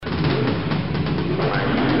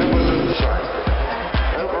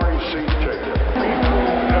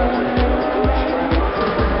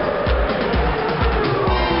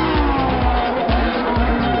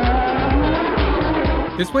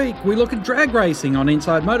This week, we look at drag racing on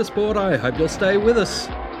Inside Motorsport. I hope you'll stay with us.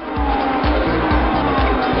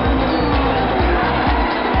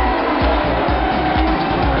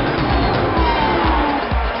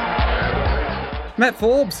 Matt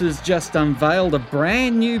Forbes has just unveiled a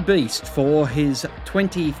brand new beast for his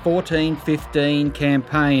 2014-15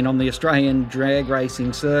 campaign on the Australian drag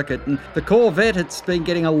racing circuit. And the Corvette, it's been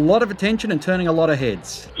getting a lot of attention and turning a lot of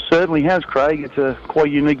heads. Certainly has, Craig. It's a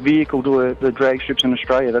quite unique vehicle to the drag strips in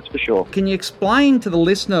Australia, that's for sure. Can you explain to the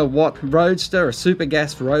listener what Roadster, a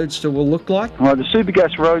Supergas Roadster, will look like? Right, the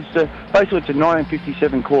Supergas Roadster, basically it's a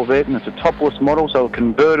 1957 Corvette and it's a topless model, so a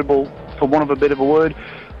convertible, for want of a bit of a word.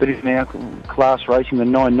 But it's now class racing, the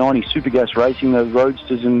 990 Supergas racing. The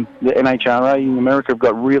Roadsters and the NHRA in America have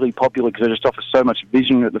got really popular because they just offer so much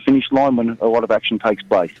vision at the finish line when a lot of action takes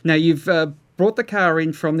place. Now, you've brought the car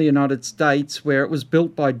in from the United States where it was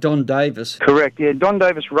built by Don Davis. Correct, yeah. Don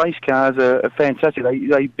Davis race cars are fantastic.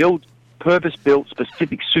 They build purpose-built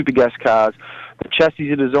specific Supergas cars. The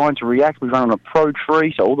chassis are designed to react. We run on a Pro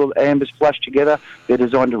Tree, so all the ambers flash together. They're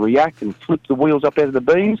designed to react and flip the wheels up out of the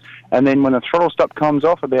beams. And then when the throttle stop comes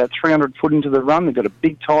off, about 300 foot into the run, they've got a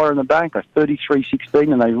big tyre in the back, a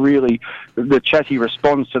 3316, and the chassis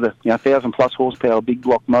responds to the 1,000-plus horsepower big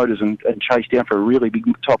block motors and chase down for a really big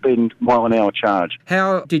top-end mile-an-hour charge.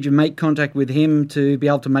 How did you make contact with him to be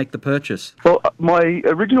able to make the purchase? Well, my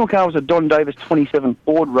original car was a Don Davis 27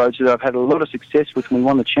 Ford Roadster that I've had a lot of success with when we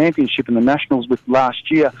won the championship in the Nationals with last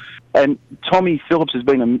year. And Tommy Phillips has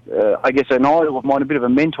been, an idol of mine, a bit of a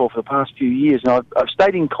mentor for the past few years. And I've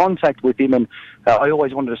stayed in contact with him, and I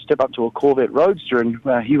always wanted to step up to a Corvette Roadster. And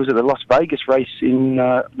he was at the Las Vegas race in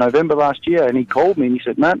November last year, and he called me and he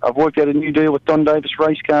said, "Matt, I've worked out a new deal with Don Davis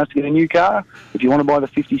Race Cars to get a new car. If you want to buy the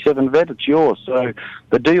 57 Vet, it's yours." So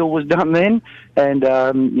the deal was done then, and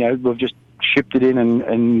we've just shipped it in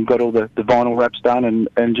and got all the vinyl wraps done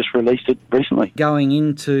and just released it recently. Going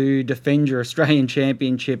into defend your Australian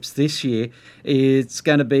Championships this year, it's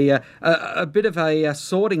going to be a bit of a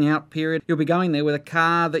sorting out period. You'll be going there with a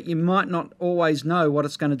car that you might not always know what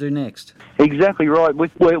it's going to do next. Exactly right.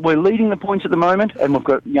 We're leading the points at the moment, and we've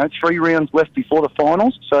got 3 rounds left before the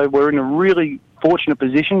finals, so we're in a really fortunate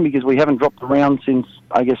position because we haven't dropped the round since,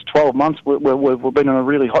 12 months. We've been on a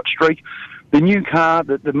really hot streak. The new car,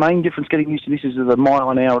 the main difference getting used to this is the mile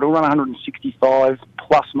an hour. It'll run 165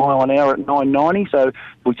 plus mile an hour at 990, so if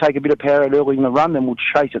we take a bit of power out early in the run, then we'll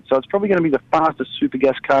chase it. So it's probably going to be the fastest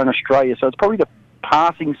Supergas car in Australia. So it's probably the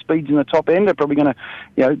passing speeds in the top end are probably going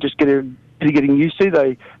to, just getting used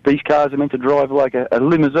to. These cars are meant to drive like a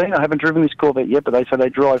limousine. I haven't driven this Corvette yet, but they say they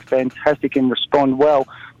drive fantastic and respond well.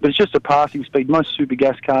 But it's just a passing speed. Most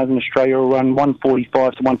Supergas cars in Australia will run 145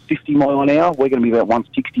 to 150 mile an hour. We're going to be about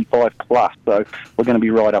 165 plus, so we're going to be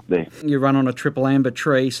right up there. You run on a triple amber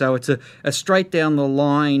tree, so it's a straight down the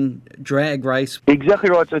line drag race. Exactly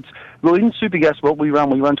right. So well, in Supergas, what we run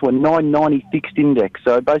to a 990 fixed index.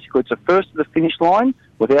 So basically, it's a first to the finish line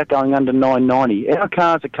without going under 990. Our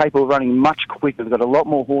cars are capable of running much quicker. They've got a lot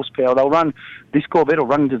more horsepower. This Corvette will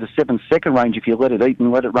run into the 7-second range if you let it eat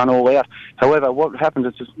and let it run all out. However, what happens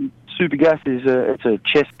is Supergas it's a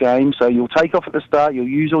chess game, so you'll take off at the start, you'll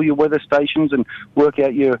use all your weather stations and work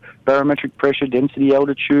out your barometric pressure, density,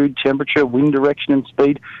 altitude, temperature, wind direction and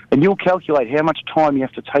speed, and you'll calculate how much time you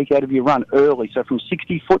have to take out of your run early. So from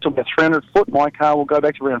 60 foot to about 300 foot, my car will go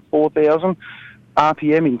back to around 4,000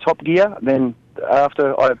 RPM in top gear. Then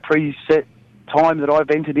after I have preset time that I've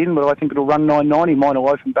entered in, but I think it'll run 990, mine will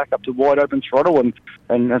open back up to wide open throttle and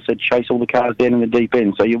as I said, chase all the cars down in the deep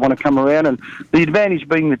end. So you want to come around, and the advantage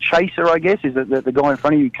being the chaser, I guess, is that the guy in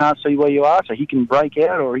front of you can't see where you are, so he can break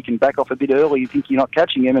out or he can back off a bit early. You think you're not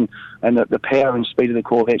catching him, and the power and speed of the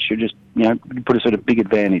Corvette should just put a sort of big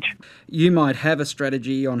advantage. You might have a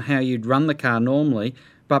strategy on how you'd run the car normally,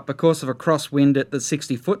 but because of a crosswind at the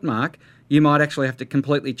 60-foot mark, you might actually have to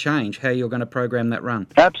completely change how you're going to program that run.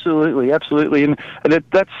 Absolutely. And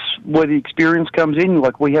that's where the experience comes in.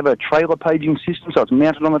 Like, we have a trailer paging system, so it's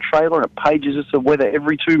mounted on the trailer and it pages us the weather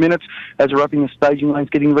every 2 minutes as we're up in the staging lanes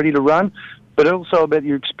getting ready to run. But also about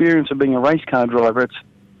your experience of being a race car driver,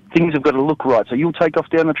 things have got to look right. So you'll take off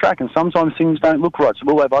down the track, and sometimes things don't look right. So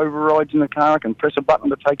we'll have overrides in the car. I can press a button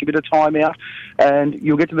to take a bit of time out, and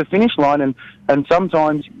you'll get to the finish line, and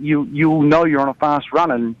sometimes you'll know you're on a fast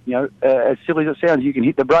run, and as silly as it sounds, you can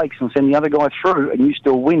hit the brakes and send the other guy through, and you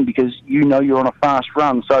still win because you know you're on a fast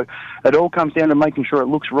run. So it all comes down to making sure it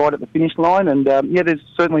looks right at the finish line, and there's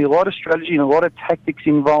certainly a lot of strategy and a lot of tactics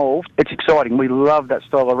involved. It's exciting. We love that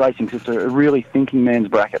style of racing because it's a really thinking man's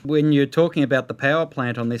bracket. When you're talking about the power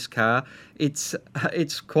plant on this car, it's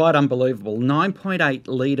quite unbelievable. 9.8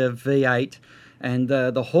 litre V8 and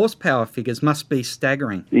the horsepower figures must be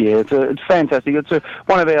staggering. Yeah, it's fantastic. It's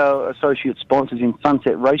one of our associate sponsors in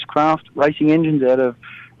Sunset Racecraft Racing Engines out of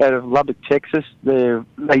Lubbock, Texas.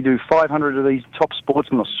 They do 500 of these top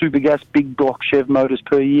sportsmen or super gas big block Chev motors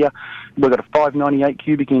per year. We've got a 598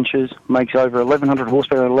 cubic inches, makes over 1,100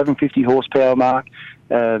 horsepower, 1,150 horsepower mark,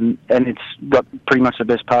 and it's got pretty much the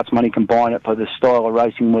best parts money combine it for the style of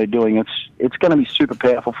racing we're doing. It's going to be super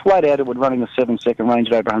powerful. Flat out, it would run in the 7-second range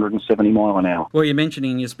at over 170 mile an hour. Well, you're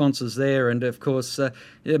mentioning your sponsors there, and of course,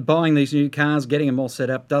 buying these new cars, getting them all set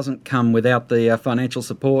up, doesn't come without the financial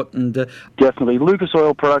support. And definitely, Lucas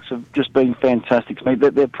Oil products have just been fantastic to me.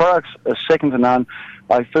 Their products are second to none.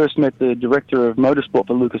 I first met the director of motorsport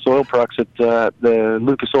for Lucas Oil Products at the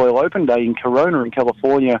Lucas Oil Open Day in Corona in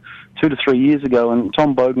California 2 to 3 years ago, and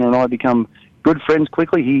Tom Bogner and I become good friends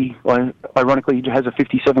quickly. He, ironically, has a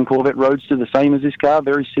 57 Corvette Roadster, the same as this car,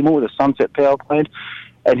 very similar, with a Sunset power plant,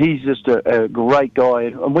 and he's just a great guy.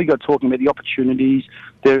 And we got talking about the opportunities.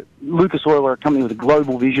 Lucas Oil are a company with a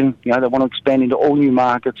global vision. They want to expand into all new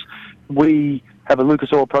markets. We have a Lucas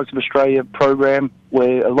Oil Products of Australia program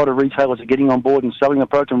where a lot of retailers are getting on board and selling the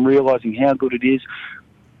product and realising how good it is.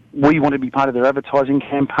 We want to be part of their advertising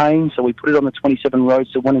campaign, so we put it on the 27 roads.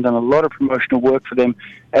 So went and done a lot of promotional work for them,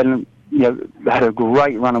 and had a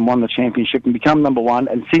great run and won the championship and become number one.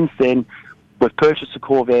 And since then, we've purchased a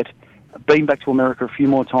Corvette, been back to America a few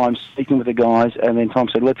more times, speaking with the guys, and then Tom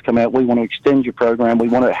said, let's come out. We want to extend your program. We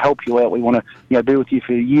want to help you out. We want to be with you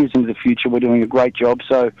for years into the future. We're doing a great job.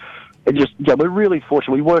 So we're really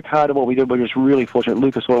fortunate. We work hard at what we do, but we're just really fortunate.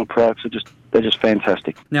 Lucas Oil products they're just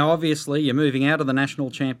fantastic. Now, obviously, you're moving out of the National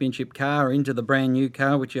Championship car into the brand new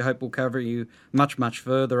car, which you hope will cover you much, much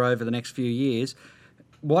further over the next few years.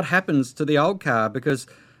 What happens to the old car? Because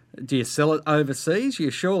do you sell it overseas? You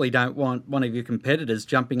surely don't want one of your competitors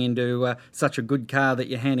jumping into such a good car that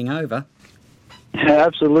you're handing over. Yeah,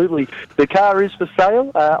 absolutely. The car is for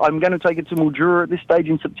sale. I'm going to take it to Mildura at this stage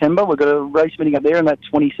in September. We've got a race meeting up there, and that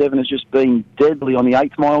 27 has just been deadly on the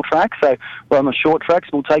 8th mile track. So we're on the short tracks.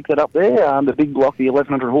 We'll take that up there. The big block, the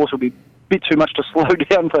 1,100 horse, will be a bit too much to slow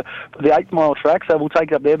down for the 8th mile track, so we'll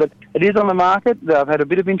take it up there. But it is on the market. I've had a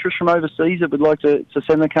bit of interest from overseas that would like to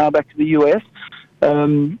send the car back to the US.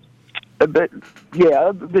 But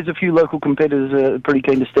yeah, there's a few local competitors pretty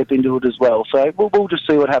keen to step into it as well. So we'll just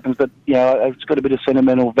see what happens. But it's got a bit of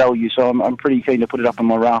sentimental value, so I'm pretty keen to put it up on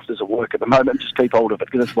my rafters at work at the moment and just keep hold of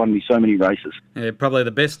it because it's won me so many races. Yeah, probably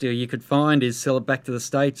the best deal you could find is sell it back to the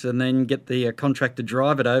States and then get the contract to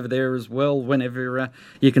drive it over there as well. Whenever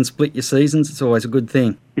you can split your seasons, it's always a good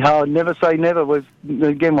thing. Yeah, never say never. I've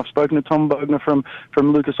spoken to Tom Bogner from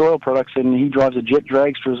Lucas Oil Products, and he drives a Jet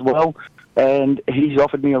Dragster as well. And he's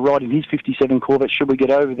offered me a ride in his 57 Corvette should we get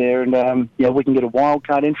over there. And, we can get a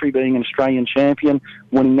wildcard entry, being an Australian champion,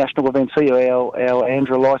 winning national events here. Our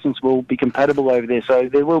Andra licence will be compatible over there. So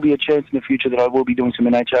there will be a chance in the future that I will be doing some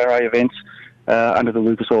NHRA events under the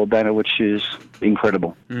Lucas Oil banner, which is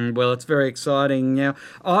incredible. Well, it's very exciting. Now,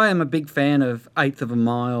 I am a big fan of eighth of a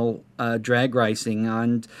mile drag racing,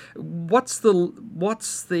 and what's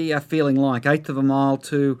the feeling like, eighth of a mile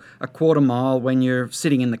to a quarter mile when you're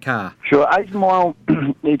sitting in the car? Sure, eighth mile,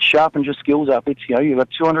 it sharpens your skills up. It's you've got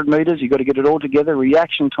 200 metres, you've got to get it all together.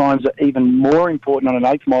 Reaction times are even more important on an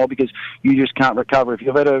eighth mile because you just can't recover. If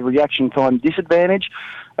you've had a reaction time disadvantage,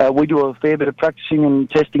 we do a fair bit of practicing and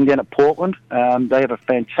testing down at Portland. They have a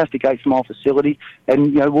fantastic 8th mile facility,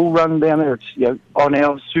 and we'll run down there. It's on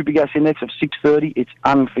our super gas index of 630. It's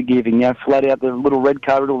unforgiving. Flat out, the little red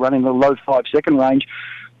car will run in the low 5-second range.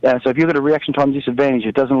 So if you've got a reaction time disadvantage,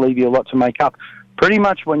 it doesn't leave you a lot to make up. Pretty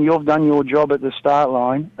much when you've done your job at the start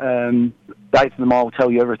line, the 8th of the mile will tell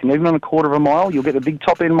you everything. Even on a quarter of a mile, you'll get a big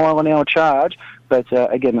top-end mile an hour charge. But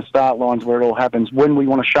again, the start line's where it all happens. When we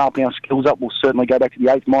want to sharpen our skills up, we'll certainly go back to the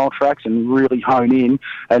 8th mile tracks and really hone in.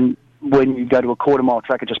 And when you go to a quarter mile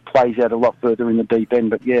track, it just plays out a lot further in the deep end.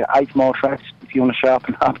 But yeah, 8th mile tracks, if you want to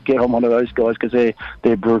sharpen up, get on one of those guys because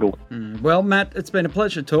they're brutal. Well, Matt, it's been a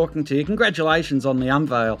pleasure talking to you. Congratulations on the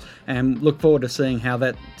unveil, and look forward to seeing how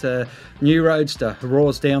that new Roadster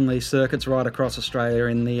roars down these circuits right across Australia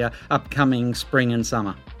in the upcoming spring and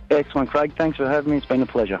summer. Excellent, Craig. Thanks for having me. It's been a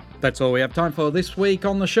pleasure. That's all we have time for this week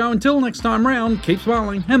on the show. Until next time round, keep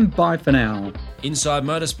smiling and bye for now. Inside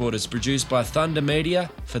Motorsport is produced by Thunder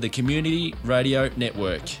Media for the Community Radio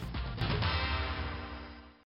Network.